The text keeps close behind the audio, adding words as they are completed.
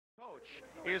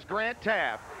Is Grant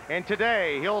Taft, and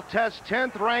today he'll test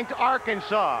 10th ranked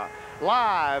Arkansas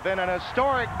live in an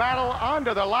historic battle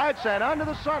under the lights and under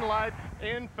the sunlight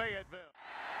in Fayetteville.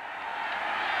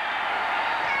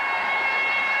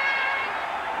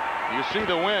 You see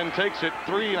the wind takes it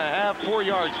 3.5, 4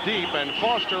 yards deep, and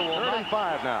Foster will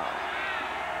 35 now.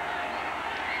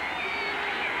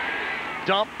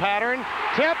 Dump pattern,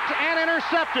 tipped and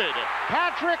intercepted.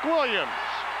 Patrick Williams.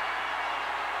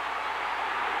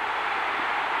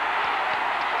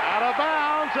 Out of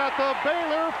bounds at the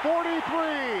Baylor 43.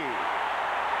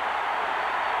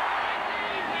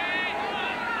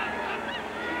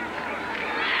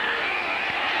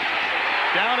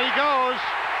 Down he goes.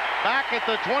 Back at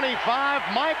the 25,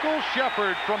 Michael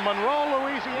Shepard from Monroe,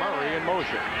 Louisiana. Murray in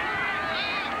motion.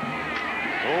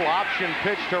 Oh, option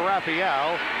pitch to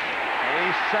Raphael. And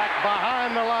he's sacked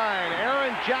behind the line.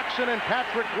 Aaron Jackson and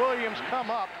Patrick Williams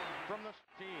come up from the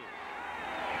team.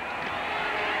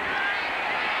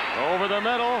 Over the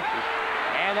middle.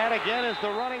 And that again is the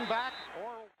running back.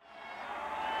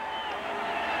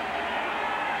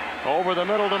 Over the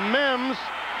middle to Mims.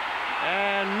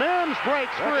 And Mims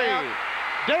breaks free.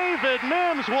 David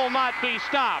Mims will not be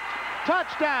stopped.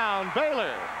 Touchdown,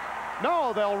 Baylor.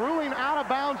 No, they'll rule him out of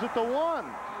bounds at the 1.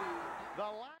 The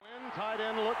tight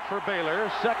end look for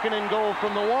Baylor. 2nd and goal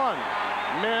from the 1.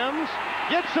 Mims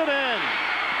gets it in.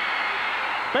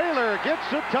 Baylor gets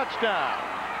a touchdown.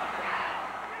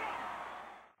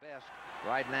 Best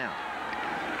right now.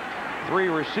 3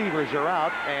 receivers are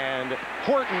out, and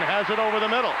Horton has it over the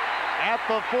middle. At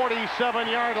the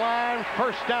 47-yard line,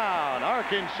 1st down,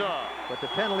 Arkansas. But the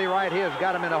penalty right here has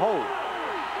got him in a hole.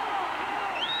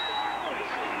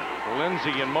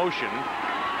 Lindsey in motion.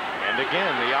 And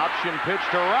again, the option pitch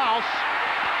to Rouse.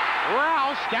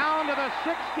 Rouse down to the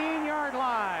 16-yard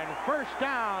line. 1st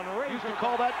down. Used to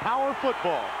call that power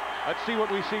football. Let's see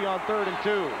what we see on 3rd and 2.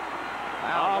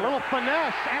 A little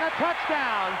finesse and a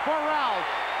touchdown for Rouse.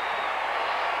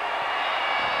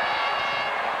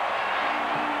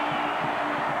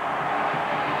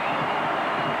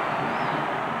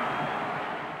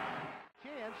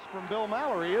 From Bill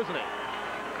Mallory, isn't it?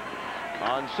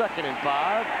 On 2nd and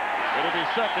 5, it'll be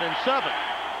 2nd and 7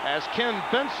 as Ken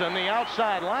Benson, the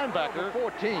outside linebacker,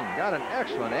 14, got an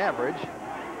excellent average.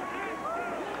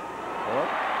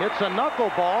 Hits a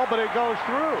knuckleball, but it goes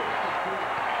through.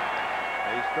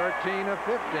 He's 13 of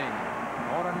 15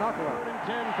 on a knuckler. 3rd and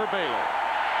 10 for Baylor.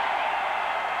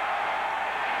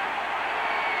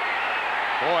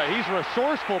 Boy, he's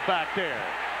resourceful back there.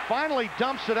 Finally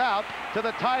dumps it out to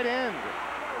the tight end.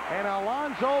 And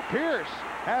Alonzo Pierce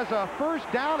has a 1st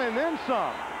down and then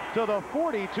some to the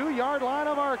 42-yard line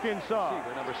of Arkansas.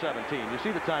 Receiver number 17. You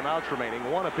see the timeouts remaining,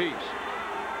 1 apiece.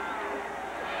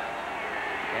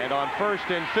 And on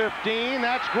 1st and 15,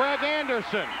 that's Greg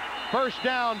Anderson. 1st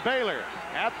down, Baylor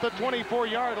at the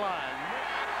 24-yard line.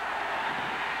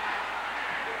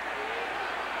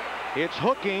 It's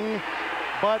hooking,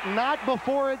 but not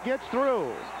before it gets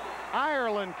through.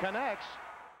 Ireland connects.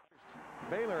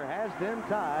 Baylor has them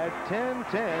tied 10-10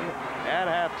 at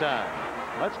halftime.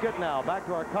 Let's get now back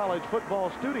to our college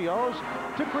football studios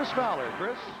to Chris Fowler.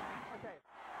 Chris?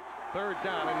 3rd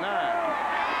down and 9.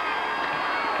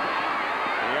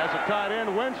 He has a tight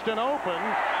end, Winston, open,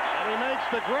 and he makes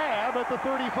the grab at the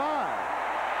 35.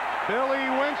 Billy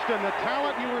Winston, the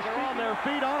talent you were on their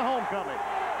feet on homecoming.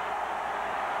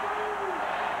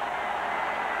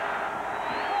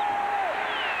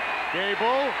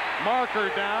 Gable, marker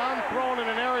down, thrown in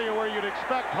an area where you'd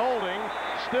expect holding.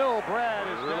 Still, Brad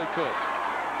is really quick.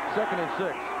 2nd and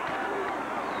 6.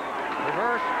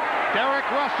 Reverse. Derek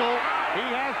Russell. He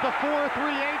has the 4.38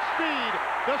 speed.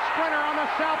 The sprinter on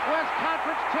the Southwest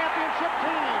Conference Championship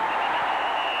team.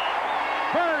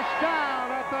 1st down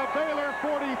at the Baylor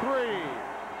 43.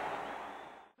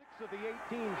 6 of the 8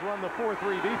 teams run the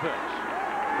 4-3 defense.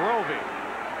 Grovey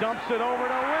dumps it over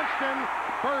to Winston.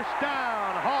 1st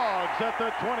down, Hogs at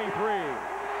the 23.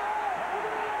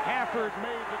 Hafford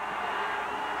made the...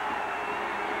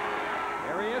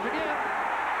 There he is again.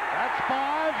 That's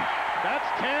 5. That's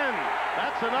 10.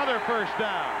 That's another 1st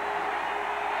down.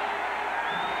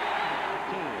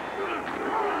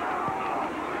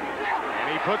 And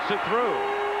he puts it through.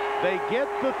 They get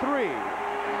the 3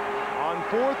 on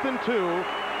 4th and 2,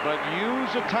 but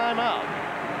use a timeout.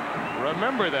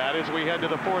 Remember that as we head to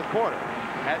the 4th quarter.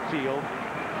 Hatfield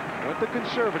with the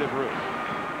conservative route.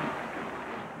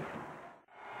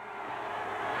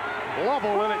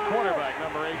 Lovell in at quarterback,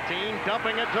 number 18,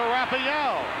 dumping it to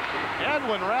Raphael.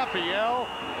 Edwin Raphael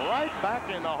right back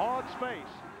in the Hog space.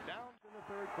 Down in the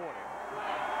 3rd quarter.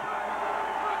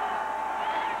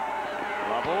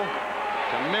 Lovell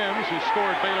To Mims, who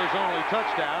scored Baylor's only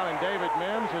touchdown, and David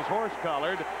Mims is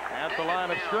horse-collared at the line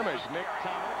of scrimmage. Mick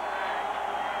Thomas.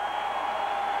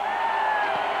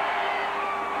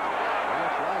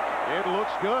 It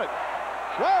looks good.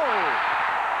 Whoa!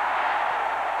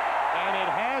 And it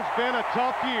has been a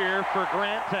tough year for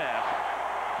Grant Taft.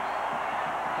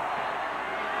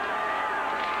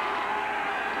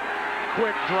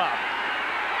 Quick drop.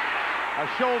 A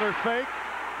shoulder fake.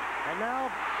 And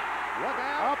now look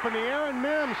out. Up in the air, and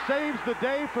Mims saves the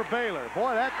day for Baylor.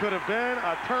 Boy, that could have been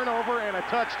a turnover and a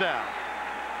touchdown.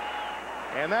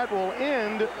 And that will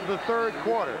end the third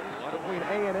quarter. Between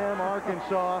A&M,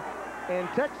 Arkansas, and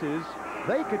Texas,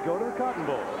 they could go to the Cotton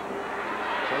Bowl.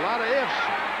 It's a lot of ifs.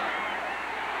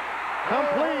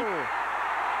 Complete. Oh.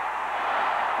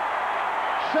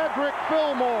 Cedric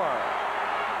Fillmore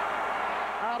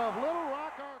out of Little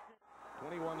Rock, Arkansas.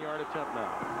 21-yard attempt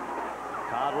now.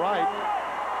 Todd Wright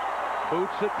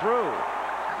boots it through.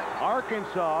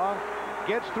 Arkansas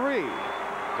gets 3.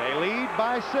 They lead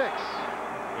by 6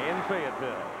 in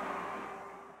Fayetteville.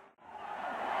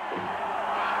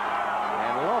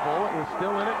 Lovell is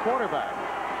still in at quarterback.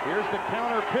 Here's the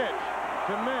counter pitch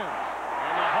to Mims.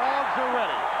 And the Hogs are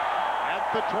ready at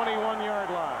the 21-yard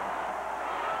line.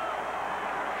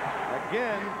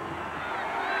 Again.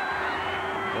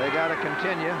 They got to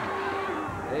continue.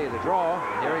 Hey, the draw.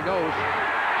 Here he goes.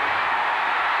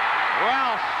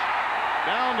 Rouse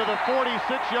down to the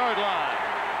 46-yard line.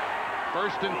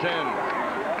 1st and 10.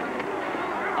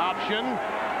 Option.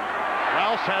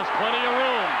 Rouse has plenty of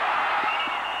room.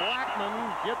 Blackman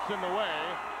gets in the way.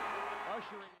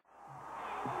 Ushering.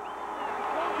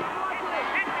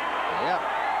 Yep.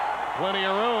 Plenty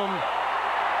of room.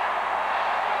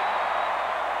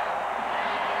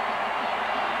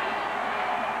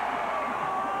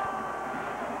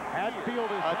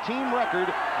 Hatfield is a team record.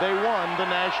 They won the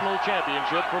national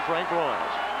championship for Frank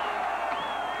Royals.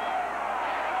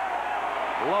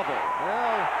 Lovell.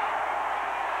 Well,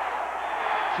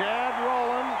 Chad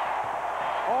Rowland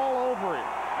all over him.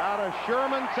 Out of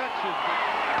Sherman, Texas.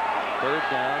 3rd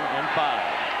down and 5.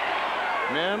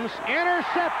 Mims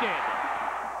intercepted.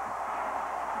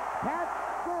 Pat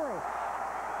Burris.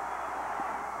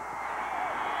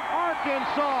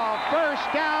 Arkansas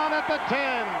 1st down at the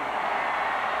 10.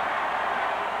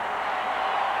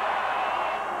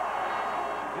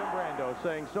 Jim Brando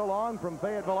saying so long from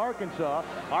Fayetteville, Arkansas.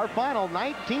 Our final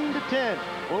 19-10.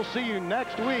 We'll see you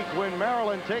next week when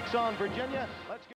Maryland takes on Virginia. Let's